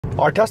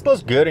Are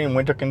Teslas good in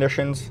winter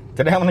conditions?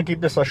 Today I'm going to keep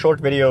this a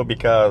short video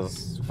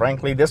because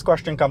frankly this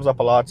question comes up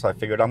a lot, so I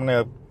figured I'm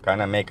going to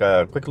kind of make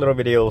a quick little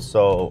video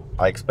so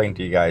I explain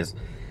to you guys,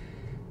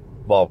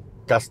 well,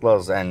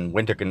 Teslas and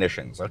winter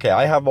conditions. Okay,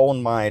 I have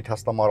owned my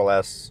Tesla Model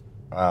S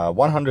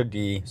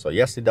 100D, so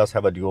yes, it does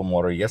have a dual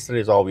motor. Yes, it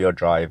is all-wheel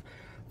drive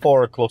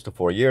for close to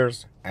 4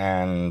 years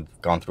and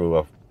gone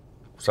through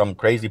some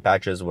crazy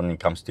patches when it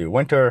comes to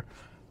winter.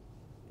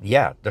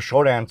 Yeah, the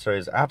short answer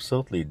is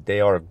absolutely, they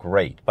are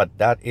great, but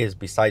that is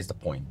besides the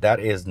point.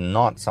 That is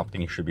not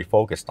something you should be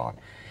focused on.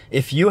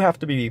 If you have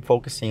to be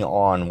focusing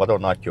on whether or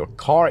not your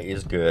car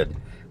is good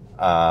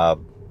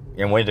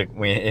in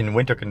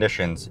winter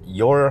conditions,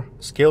 your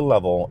skill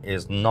level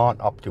is not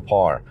up to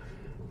par.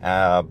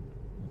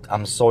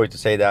 I'm sorry to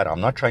say that. I'm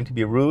not trying to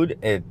be rude.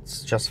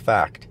 It's just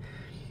fact.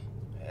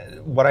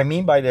 What I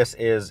mean by this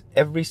is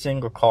every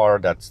single car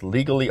that's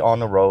legally on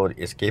the road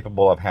is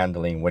capable of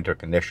handling winter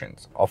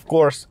conditions. Of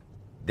course,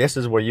 this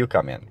is where you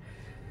come in.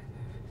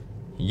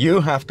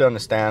 You have to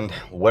understand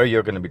where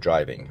you're going to be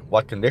driving,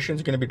 what conditions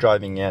you're going to be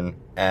driving in,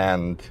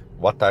 and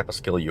what type of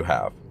skill you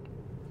have.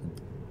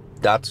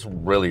 That's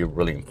really,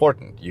 really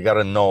important. You got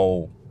to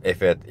know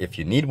if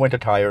you need winter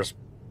tires,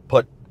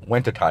 put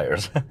winter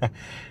tires.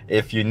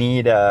 If you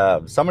need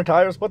summer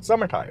tires, put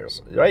summer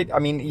tires, right? I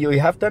mean, you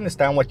have to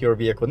understand what your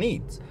vehicle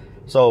needs.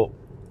 So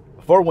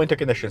for winter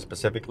conditions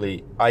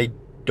specifically, I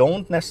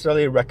don't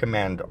necessarily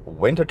recommend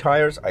winter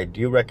tires. I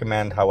do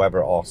recommend,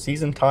 however,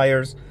 all-season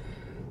tires,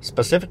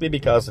 specifically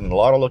because in a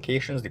lot of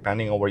locations,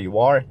 depending on where you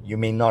are, you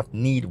may not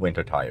need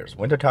winter tires.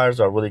 Winter tires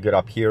are really good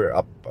up here,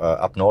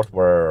 up north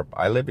where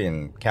I live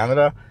in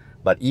Canada,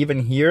 but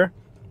even here,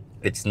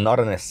 it's not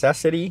a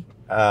necessity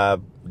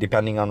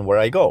depending on where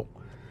I go.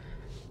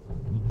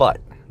 But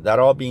that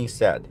all being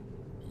said,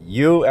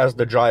 you as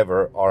the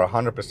driver are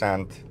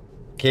 100%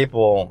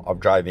 capable of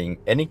driving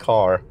any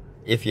car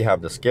if you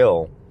have the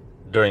skill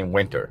during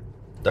winter.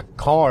 The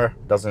car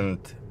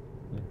doesn't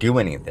do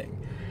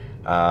anything.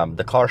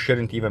 The car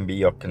shouldn't even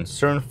be a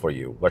concern for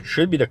you. What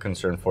should be the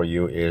concern for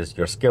you is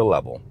your skill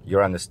level,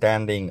 your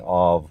understanding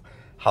of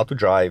how to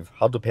drive,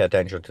 how to pay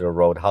attention to the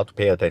road, how to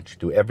pay attention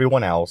to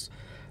everyone else,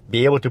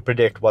 be able to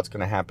predict what's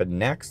going to happen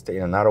next.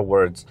 In other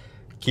words,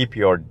 keep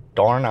your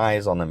darn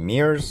eyes on the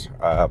mirrors,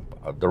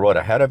 the road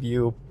ahead of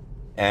you,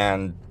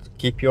 and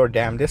keep your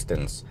damn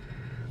distance.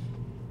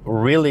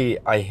 Really,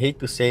 I hate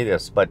to say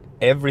this, but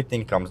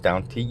everything comes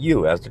down to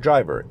you as the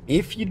driver.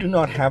 If you do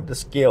not have the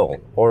skill,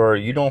 or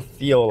you don't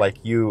feel like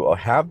you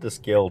have the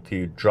skill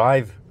to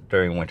drive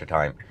during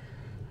wintertime,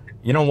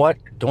 you know what?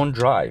 Don't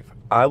drive.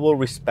 I will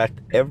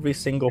respect every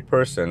single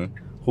person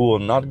who will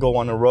not go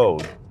on the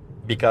road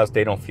because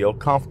they don't feel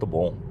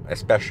comfortable,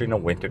 especially in the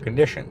winter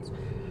conditions.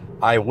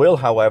 I will,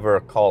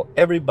 however, call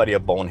everybody a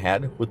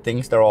bonehead who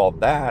thinks they're all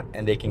that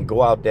and they can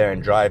go out there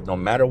and drive no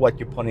matter what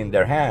you put in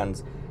their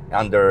hands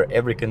under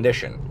every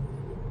condition.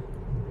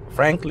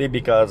 Frankly,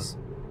 because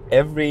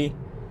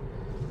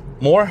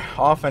more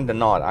often than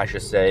not, I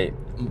should say,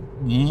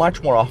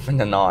 much more often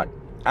than not,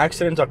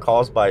 accidents are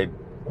caused by,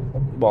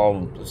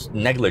 well,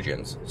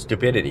 negligence,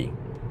 stupidity.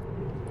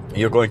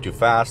 You're going too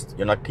fast,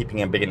 you're not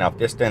keeping a big enough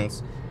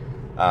distance,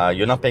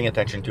 you're not paying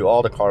attention to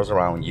all the cars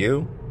around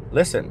you.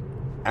 Listen,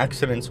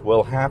 accidents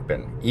will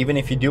happen, even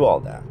if you do all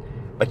that.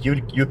 But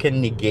you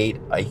can negate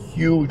a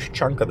huge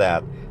chunk of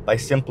that by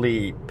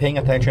simply paying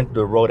attention to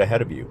the road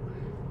ahead of you,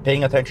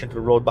 paying attention to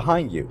the road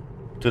behind you,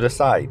 to the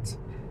sides,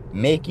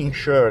 making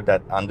sure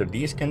that under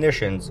these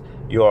conditions,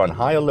 you are on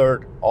high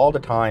alert all the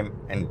time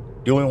and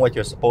doing what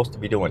you're supposed to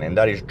be doing, and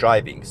that is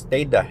driving.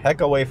 Stay the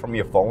heck away from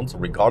your phones,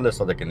 regardless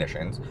of the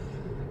conditions.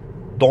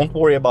 Don't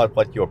worry about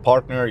what your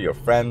partner, your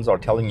friends are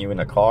telling you in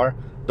a car.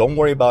 Don't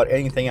worry about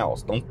anything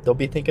else. Don't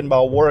be thinking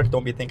about work.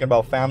 Don't be thinking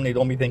about family.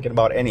 Don't be thinking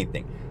about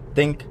anything.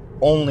 Think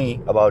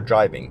only about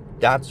driving.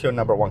 That's your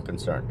number one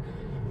concern.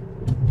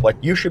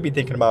 What you should be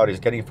thinking about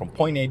is getting from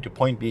point A to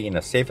point B in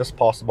the safest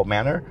possible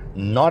manner,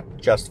 not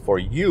just for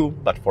you,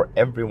 but for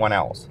everyone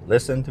else.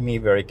 Listen to me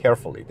very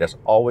carefully. There's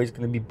always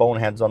going to be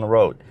boneheads on the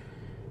road.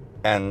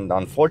 And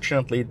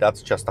unfortunately,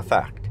 that's just a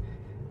fact.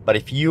 But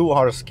if you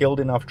are a skilled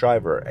enough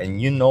driver and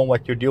you know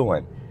what you're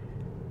doing,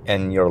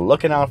 and you're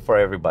looking out for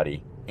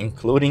everybody,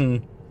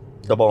 including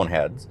the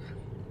boneheads,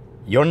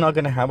 you're not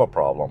going to have a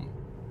problem.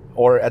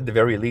 Or at the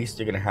very least,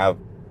 you're going to have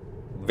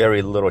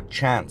very little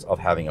chance of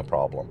having a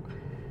problem.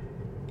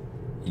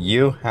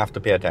 You have to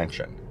pay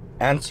attention.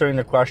 Answering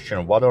the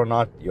question whether or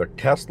not your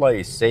Tesla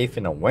is safe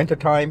in the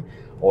wintertime,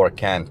 or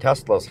can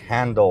Teslas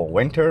handle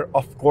winter?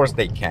 Of course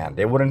they can.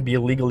 They wouldn't be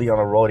legally on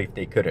the road if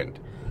they couldn't.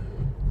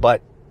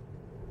 But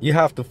you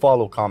have to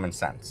follow common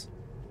sense.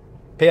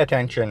 Pay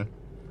attention,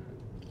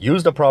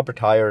 use the proper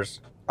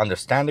tires,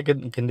 understand the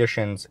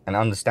conditions, and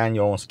understand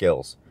your own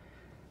skills.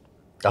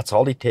 That's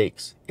all it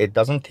takes. It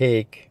doesn't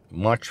take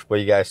much for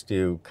you guys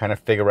to kind of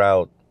figure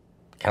out,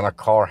 can a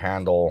car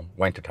handle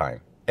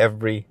wintertime?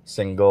 Every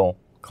single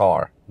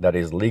car that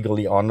is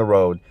legally on the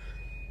road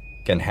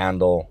can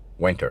handle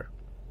winter.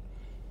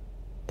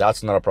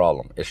 That's not a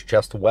problem. It's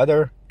just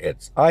weather.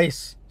 It's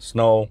ice,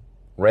 snow,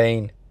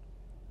 rain,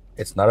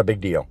 It's not a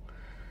big deal.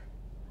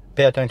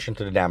 Pay attention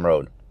to the damn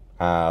road.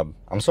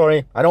 I'm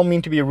sorry, I don't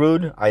mean to be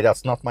rude.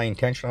 That's not my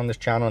intention on this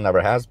channel,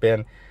 never has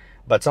been.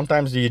 But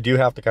sometimes you do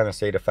have to kind of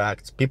say the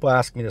facts. People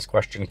ask me this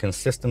question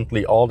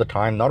consistently all the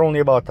time, not only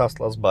about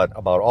Teslas, but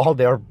about all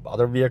their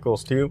other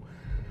vehicles too.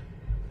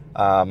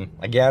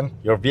 Again,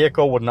 your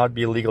vehicle would not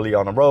be legally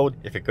on the road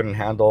if it couldn't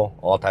handle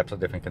all types of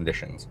different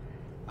conditions.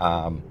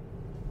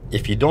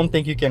 If you don't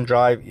think you can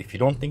drive, if you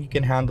don't think you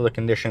can handle the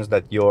conditions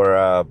that you're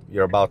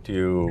about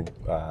to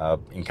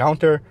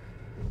encounter,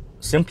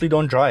 simply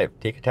don't drive.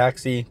 Take a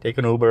taxi, take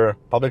an Uber,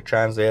 public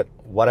transit,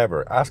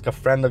 whatever. Ask a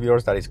friend of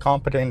yours that is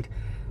competent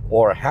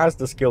or has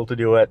the skill to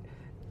do it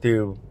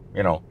to,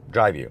 you know,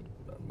 drive you,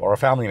 or a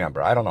family member.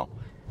 I don't know.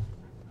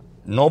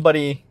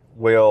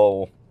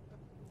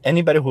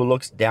 Anybody who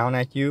looks down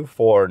at you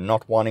for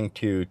not wanting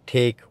to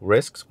take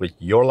risks with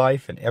your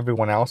life and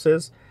everyone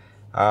else's,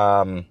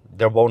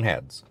 they're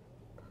boneheads.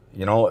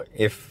 You know,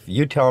 if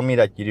you tell me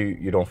that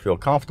you don't feel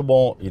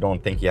comfortable, you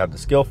don't think you have the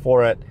skill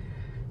for it,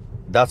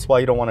 that's why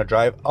you don't want to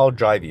drive, I'll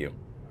drive you.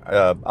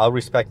 I'll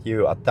respect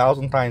you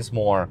 1,000 times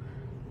more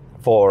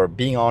for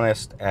being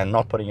honest and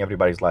not putting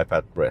everybody's life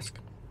at risk.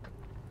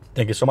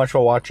 Thank you so much for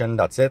watching.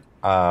 That's it.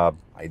 I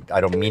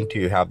don't mean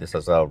to have this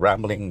as a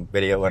rambling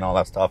video and all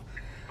that stuff,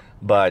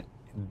 but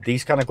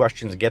these kind of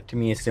questions get to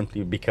me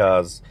simply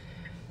because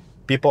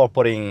people are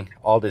putting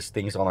all these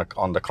things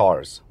on the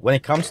cars. When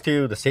it comes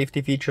to the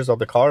safety features of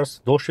the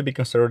cars, those should be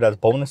considered as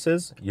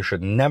bonuses. You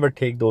should never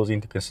take those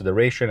into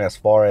consideration as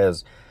far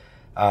as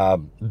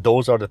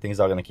those are the things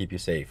that are going to keep you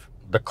safe.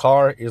 The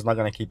car is not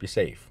going to keep you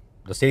safe.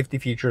 The safety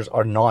features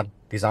are not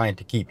designed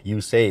to keep you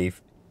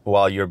safe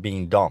while you're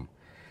being dumb.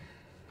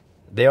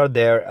 They are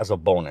there as a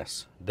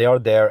bonus. They are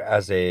there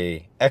as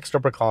a extra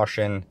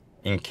precaution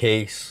in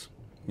case,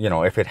 you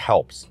know, if it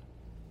helps.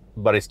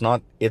 But it's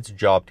not its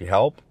job to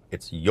help.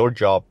 It's your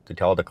job to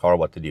tell the car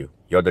what to do.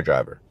 You're the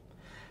driver.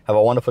 Have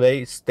a wonderful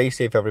day. Stay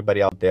safe,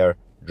 everybody out there.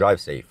 Drive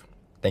safe.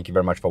 Thank you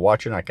very much for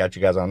watching. I'll catch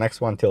you guys on the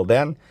next one. Till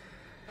then,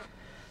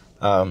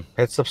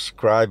 hit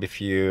subscribe if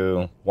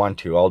you want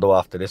to, although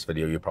after this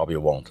video you probably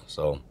won't.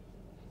 So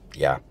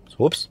yeah,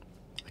 whoops.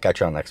 I'll catch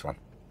you on the next one.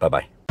 Bye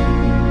bye.